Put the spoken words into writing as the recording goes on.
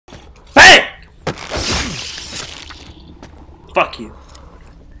Fuck you.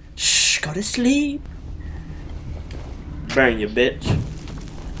 Shh, go to sleep. Burn you, bitch.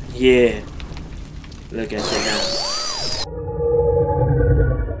 Yeah. Look at you now.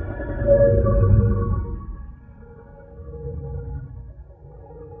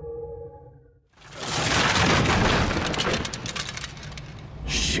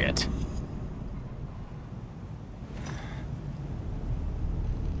 Shit.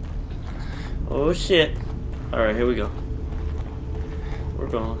 Oh shit. Alright, here we go. We're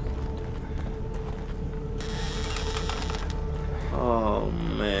going. Oh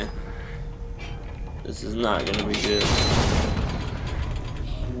man. This is not gonna be good.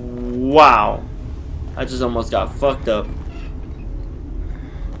 Wow. I just almost got fucked up.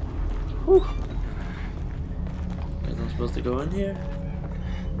 Whew. Guess I'm supposed to go in here.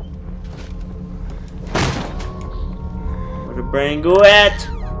 Where the brain go at?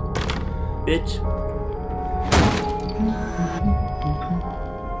 Bitch.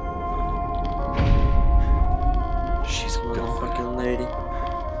 She's gone. Fucking lady.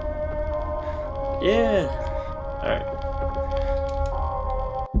 Yeah. Alright.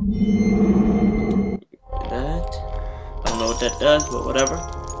 That. I don't know what that does, but whatever.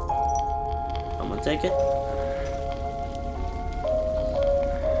 I'm gonna take it.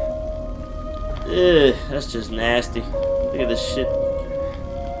 Ugh, that's just nasty. Look at this shit.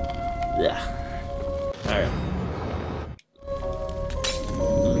 Yeah. Alright.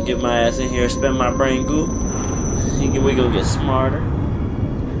 Let me get my ass in here, spend my brain goo. We go get smarter.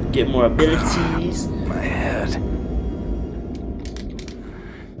 Get more abilities. My head.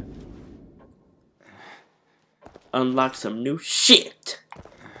 Unlock some new shit.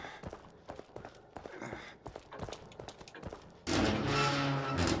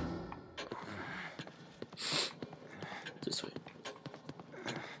 This way.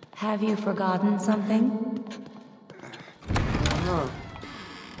 Have you forgotten something? Huh.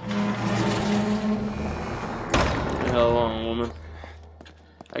 Leave the hell alone, woman.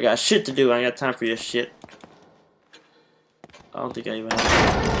 I got shit to do. I ain't got time for your shit. I don't think I even have.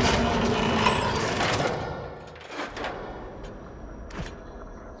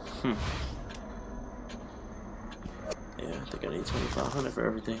 Yeah, I think I need 2,500 for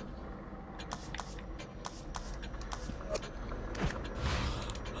everything.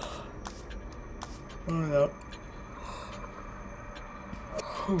 Oh yeah.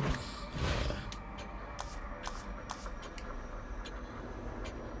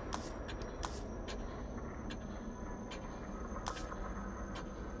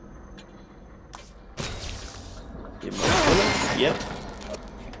 Get more bullets. Yep.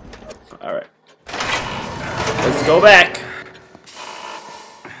 Alright. Let's go back.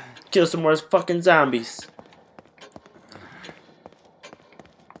 Kill some more fucking zombies.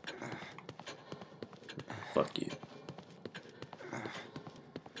 Fuck you.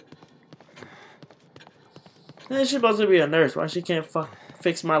 She's supposed to be a nurse. Why she can't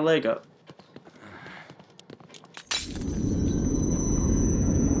fix my leg up?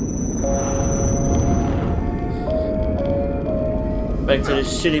 Back to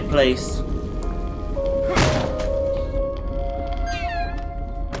this shitty place.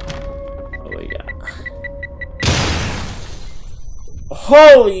 What we got?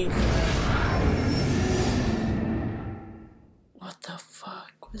 Holy! What the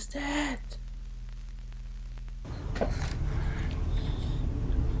fuck was that?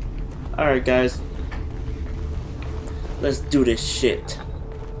 Alright guys. Let's do this shit.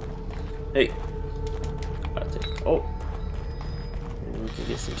 Hey. Oh. We can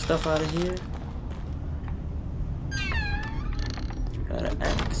get some stuff out of here. Got an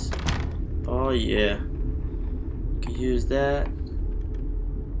axe. Oh yeah. Can use that.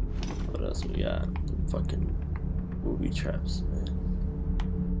 What else we got? Fucking booby traps, man.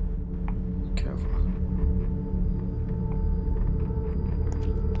 Careful.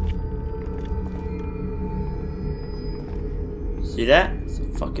 See that? It's a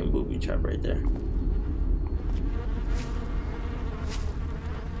fucking booby trap right there.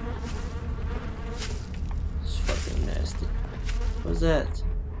 Nasty. What's that?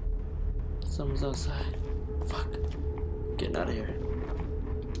 Someone's outside. Fuck. Getting out of here.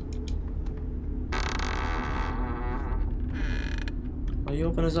 Why you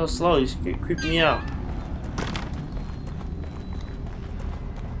open it so slow? You creep me out.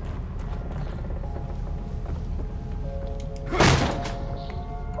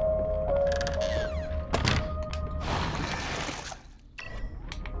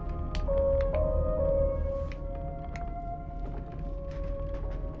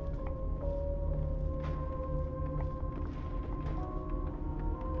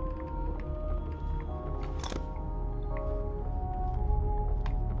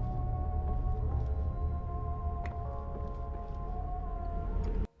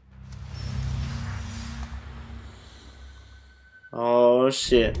 Oh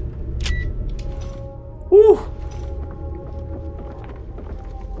shit. Woo!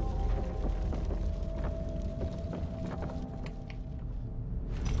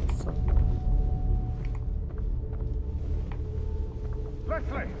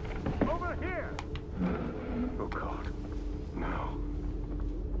 Leslie! Over here! Oh God. No.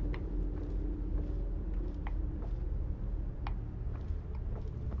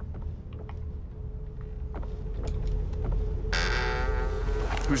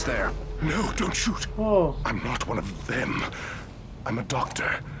 Who's there? No, don't shoot. Oh. I'm not one of them. I'm a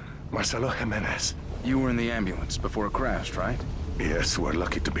doctor. Marcelo Jimenez. You were in the ambulance before it crashed, right? Yes, we're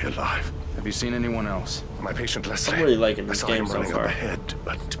lucky to be alive. Have you seen anyone else? My patient Leslie. I'm really liking this I saw game him so running far. up ahead,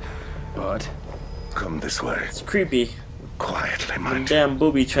 but But come this way. It's creepy. Quietly, Them mind. damn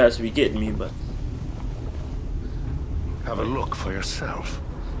booby traps be getting me, but Have a look for yourself.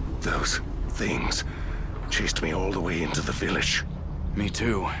 Those things chased me all the way into the village. me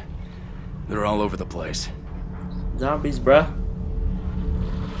too. They're all over the place. zombies, bruh.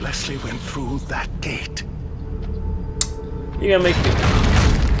 Leslie went through that gate. You gonna make me?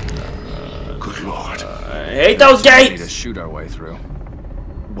 Good Lord. I hate those We need to gates. shoot our way through.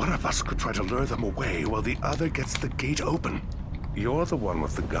 One of us could try to lure them away while the other gets the gate open. You're the one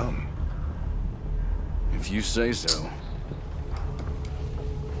with the gun. If you say so.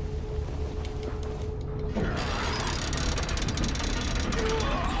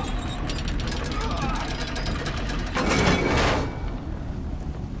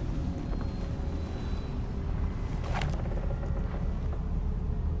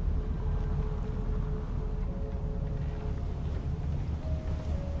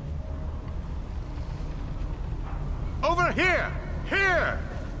 Over here! Here!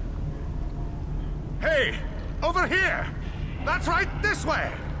 Hey! Over here! That's right, this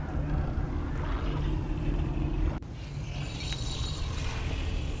way!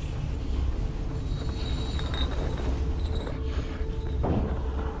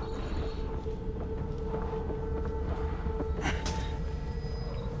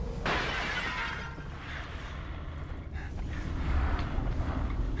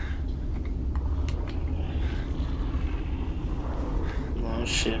 Oh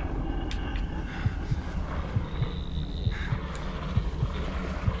shit.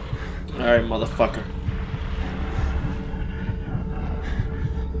 Alright, motherfucker.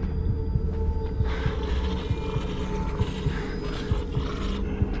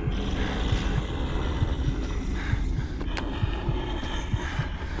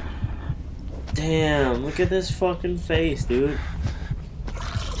 Damn, look at this fucking face, dude.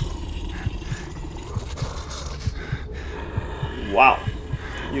 Wow.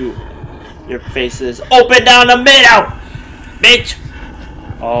 Your face is open down the middle, bitch.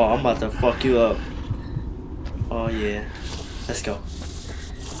 Oh, I'm about to fuck you up. Oh yeah, let's go.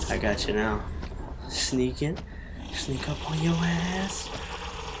 I got you now. Sneak in, sneak up on your ass.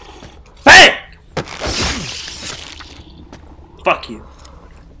 Bang! Fuck you.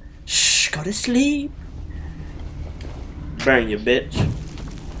 Shh, go to sleep. Burn you, bitch.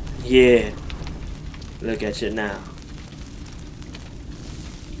 Yeah. Look at you now.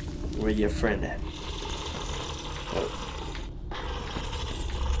 Where your friend at?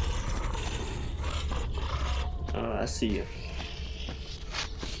 Oh, I see you.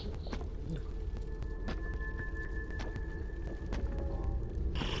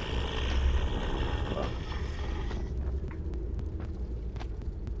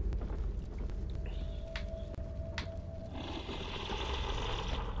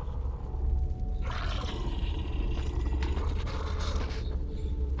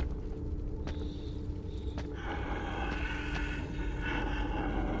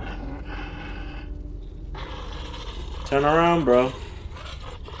 Turn around, bro.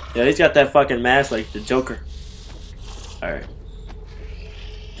 Yeah, he's got that fucking mask like the Joker. Alright.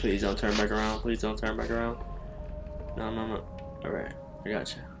 Please don't turn back around. Please don't turn back around. No, no, no. Alright. I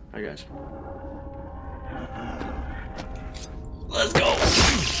got you. I got you. Let's go.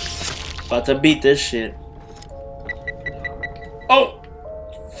 About to beat this shit. Oh!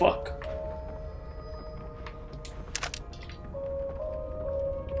 Fuck.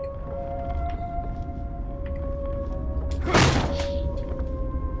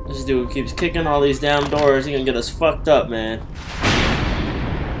 This dude keeps kicking all these damn doors. He gonna get us fucked up, man.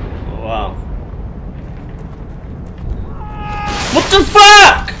 Oh, wow. What the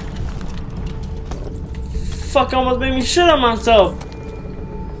fuck? Fuck almost made me shit on myself.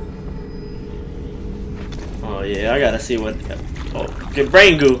 Oh yeah, I gotta see what. Oh, get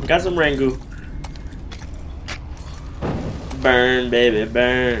brain goo. Got some brain goo. Burn, baby,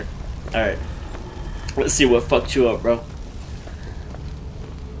 burn. Alright. Let's see what fucked you up, bro.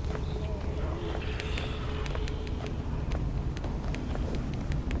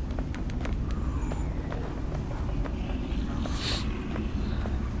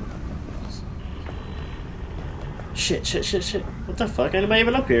 Shit, shit, shit, shit. What the fuck? Anybody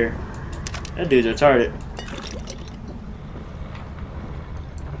even up here? That dude's retarded.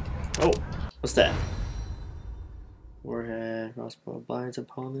 Oh, what's that? Warhead, crossbow, blinds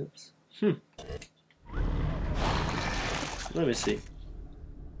opponents. Let me see.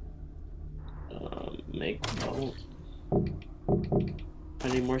 Make. Oh. I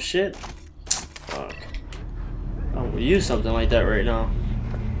need more shit? Fuck. I don't use something like that right now.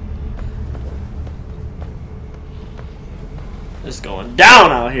 It's going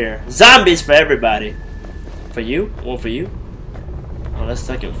down out here. Zombies for everybody. For you? One for you? Oh, that's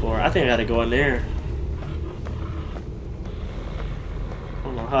second floor. I think I gotta go in there. I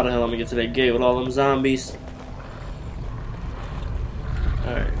don't know how the hell I'm gonna get to that gate with all them zombies.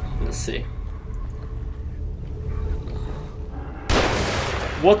 Alright, let's see.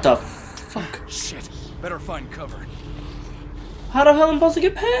 What the fuck? Shit. Better find cover. How the hell am I supposed to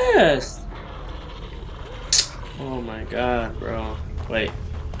get past? Oh my god, bro. Wait.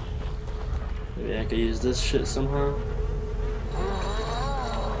 Maybe I could use this shit somehow.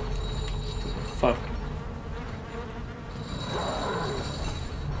 Fuck.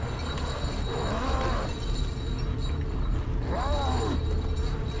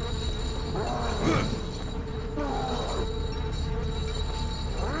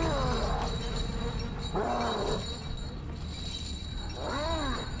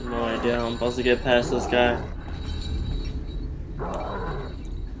 No idea how I'm supposed to get past this guy.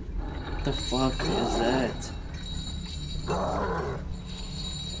 What the fuck is that? I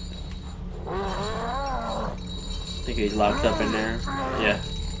think he's locked up in there. Yeah.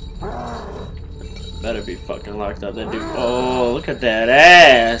 Better be fucking locked up. That dude. Oh, look at that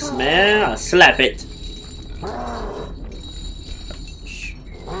ass, man. I'll slap it.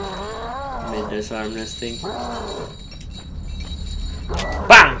 Let me disarm this thing.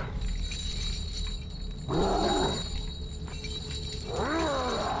 Bang!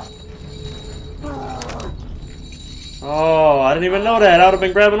 Oh, I didn't even know that. I would have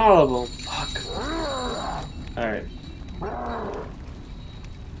been grabbing all of them. Fuck. Alright.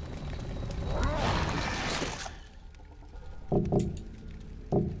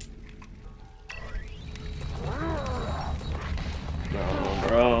 No,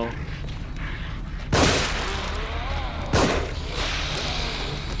 bro.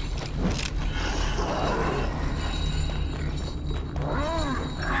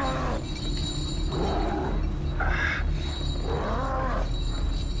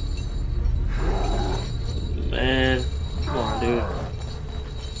 Man, come on, dude.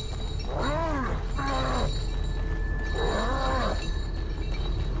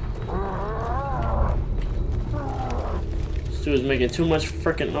 This dude's making too much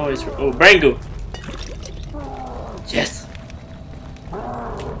freaking noise. Oh, Brangu! Yes!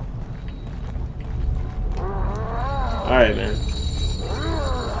 Alright, man.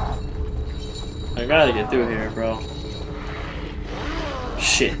 I gotta get through here, bro.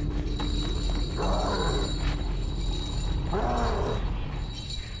 Shit.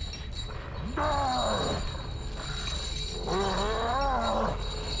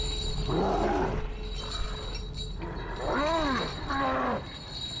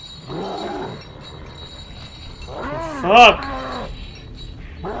 Fuck!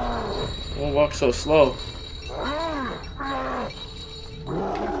 Don't walk so slow.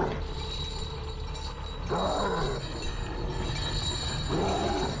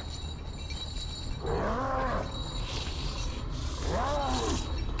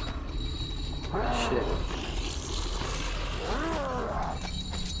 Shit.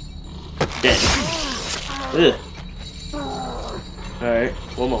 Dead. Ugh. Alright,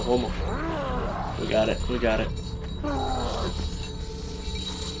 one more, one more. We got it, we got it. Let's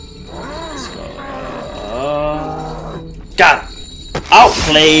go. Got it!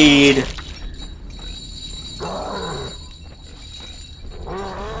 Outplayed!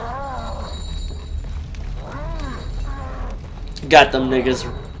 Got them niggas.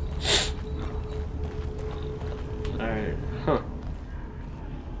 Alright, huh.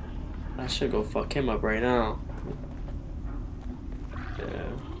 I should go fuck him up right now. Yeah.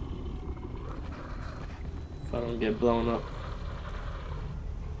 If I don't get blown up.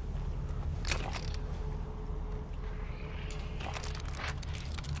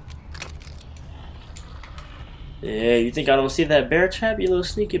 Yeah, you think I don't see that bear trap, you little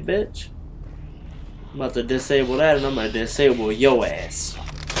sneaky bitch? I'm about to disable that and I'm gonna disable your ass.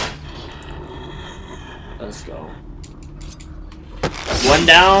 Let's go. One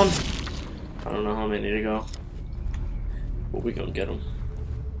down. I don't know how many to go. But we gonna get him.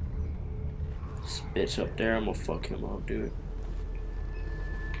 This bitch up there, I'm gonna fuck him up, dude.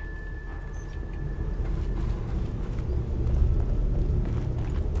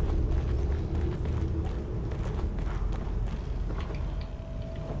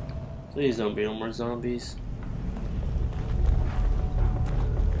 Please don't be no more zombies.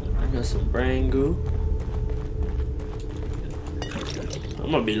 I got some brain goo.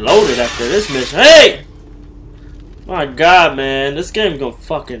 I'm gonna be loaded after this mission. Hey! My god, man. This game gonna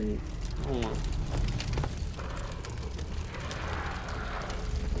fucking...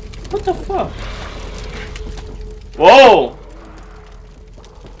 What the fuck? Whoa!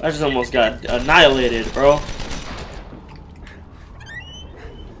 I just almost got annihilated, bro.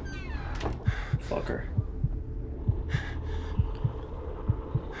 Fucker.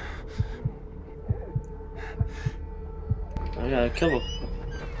 I gotta kill him.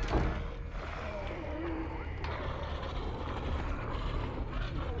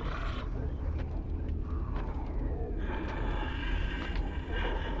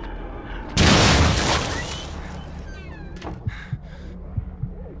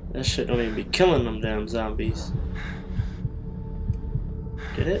 That shit don't even be killing them damn zombies.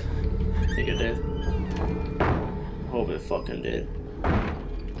 Did it? I think it did. Hope it fucking did.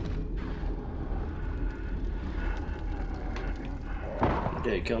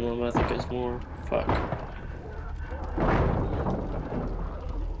 Did it kill him? I think it's more. Fuck.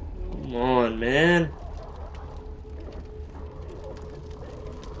 Come on, man.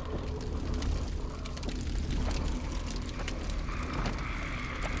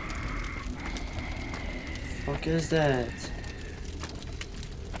 Fuck is that?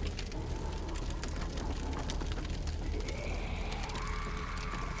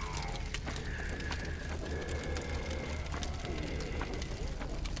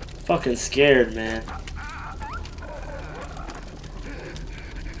 Fucking scared, man.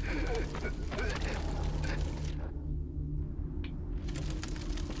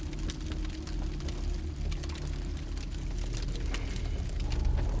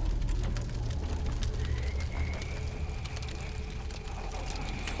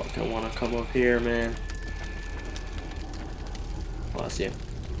 I want to come up here, man. Oh, I see him.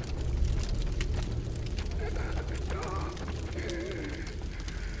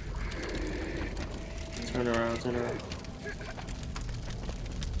 Turn around, turn around.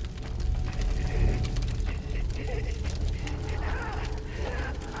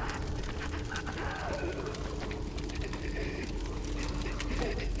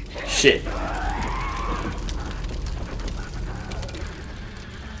 Shit.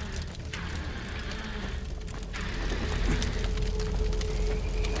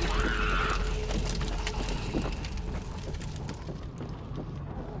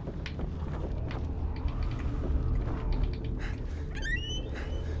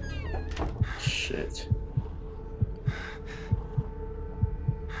 Shit.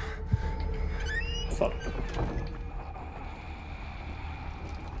 Fuck.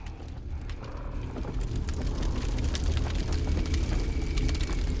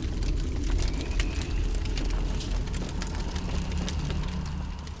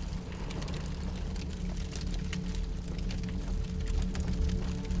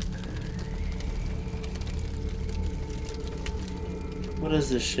 What is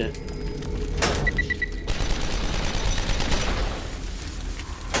this shit?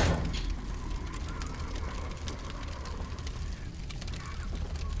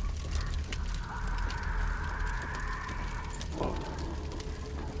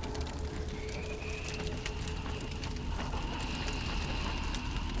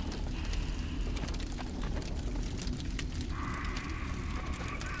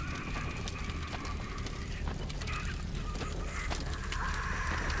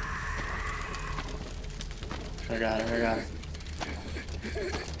 I got it, I got it.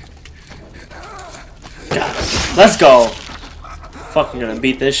 Got it. Let's go! Fucking gonna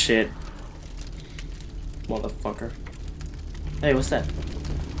beat this shit. Motherfucker. Hey, what's that?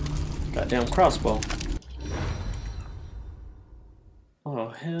 Goddamn crossbow. Oh,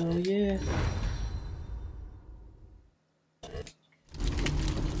 hell yeah.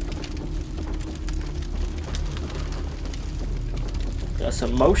 Got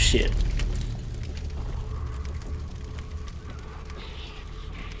some more shit.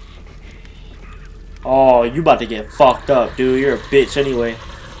 Oh, you about to get fucked up, dude. You're a bitch anyway.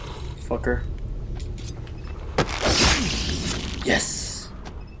 Fucker. Yes.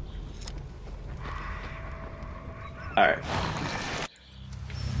 Alright.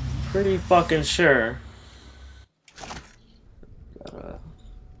 Pretty fucking sure. I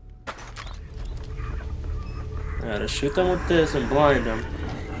gotta shoot them with this and blind them.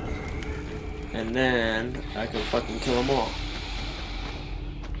 And then I can fucking kill them all.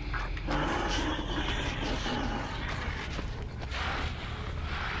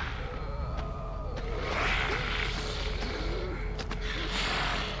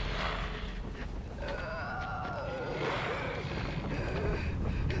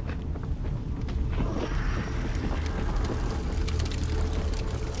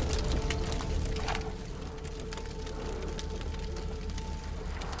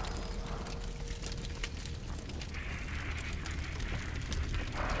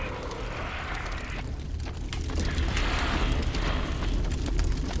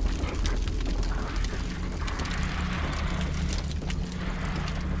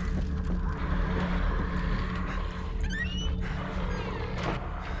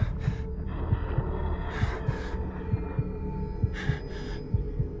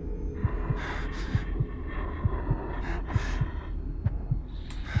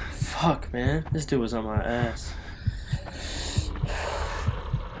 Fuck, man. This dude was on my ass.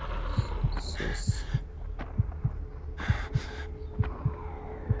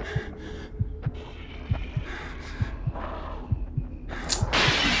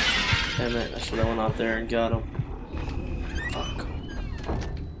 Damn it, I should have went out there and got him. Fuck.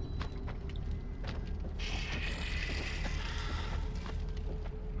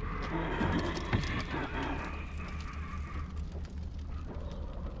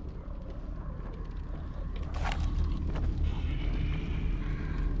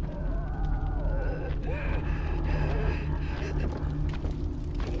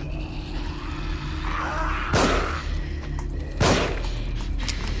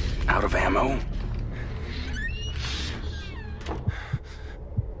 Out of ammo?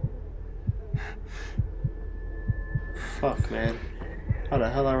 Fuck, man. How the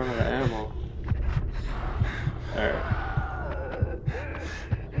hell I run out of ammo? Alright.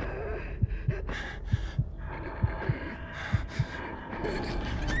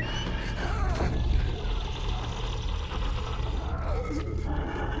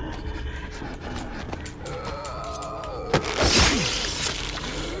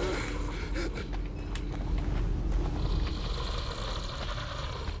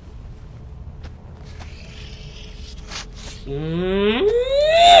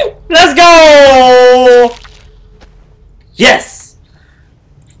 Let's go! Yes!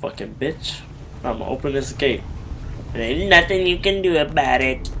 Fucking bitch. I'm gonna open this gate. There ain't nothing you can do about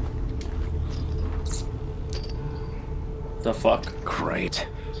it. The fuck? Great.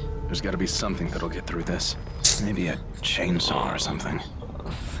 There's gotta be something that'll get through this. Maybe a chainsaw or something.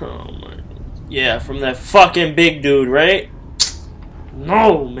 Oh my. Yeah, from that fucking big dude, right?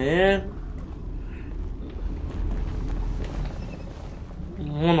 No, man.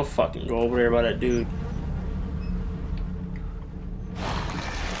 I wanna fucking go over there by that dude.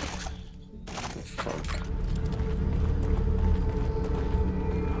 Fuck.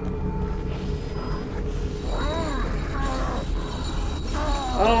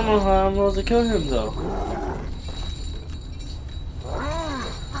 I don't know how I'm supposed to kill him though.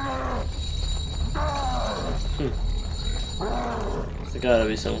 There's gotta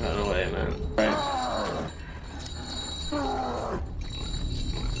be some kind of way, man. Right.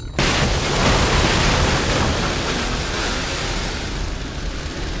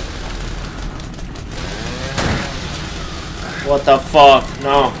 What the fuck?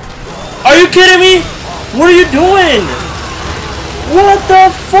 No. Are you kidding me? What are you doing? What the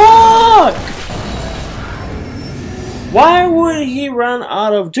fuck? Why would he run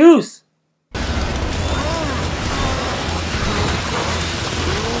out of juice?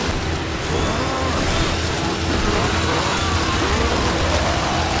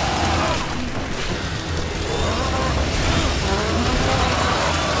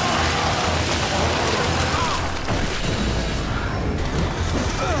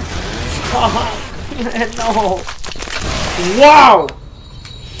 No. Wow.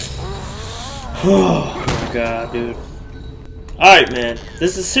 Oh my god, dude. Alright, man.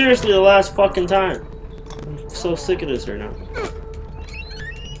 This is seriously the last fucking time. I'm so sick of this right now.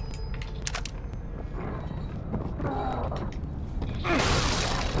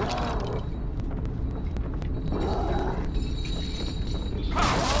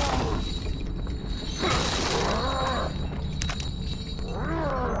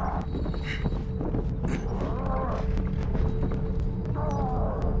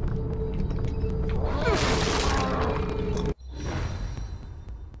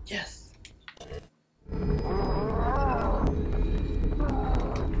 Yes.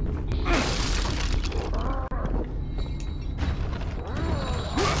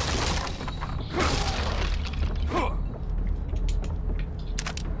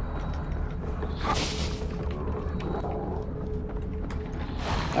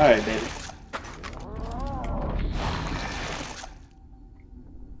 All right, baby.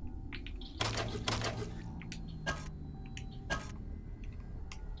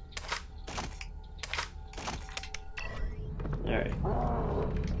 Alright.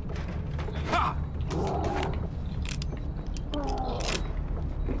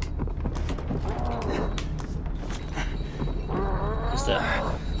 What's that?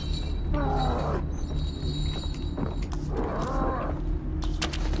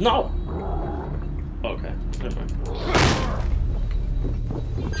 No! Okay, never mind.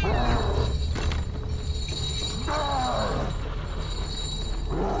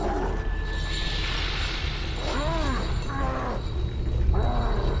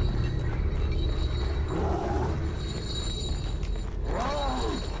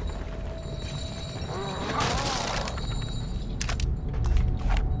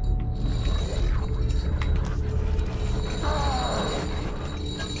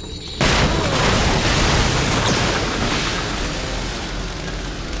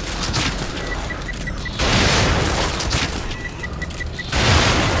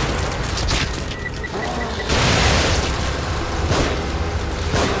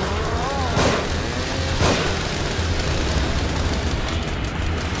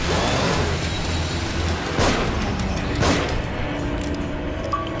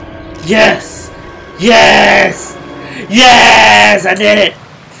 Yes! Yes! Yes! I did it!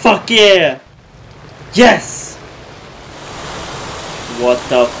 Fuck yeah! Yes! What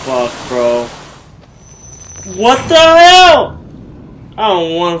the fuck, bro? What the hell? I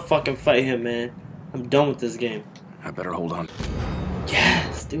don't want to fucking fight him, man. I'm done with this game. I better hold on.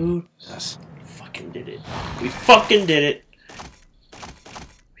 Yes, dude. Yes. We fucking did it. We fucking did it.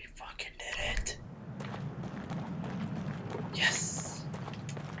 We fucking did it. Yes.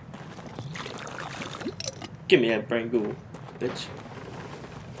 Give me that brain ghoul, bitch.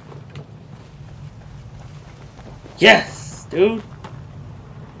 Yes, dude.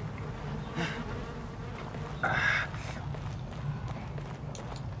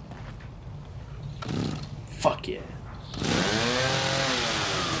 Fuck yeah.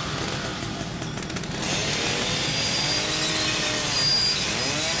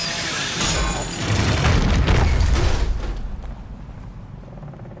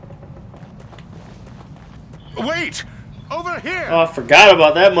 Wait! Over here! Oh, I forgot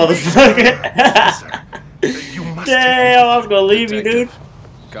about that motherfucker. You must Damn, I was gonna leave you, dude.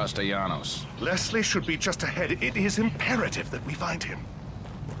 Castellanos. Leslie should be just ahead. It is imperative that we find him.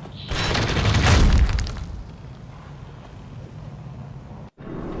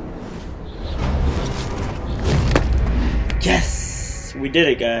 Yes! We did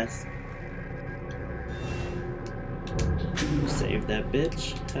it, guys. Save that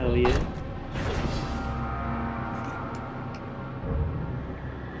bitch. Hell yeah.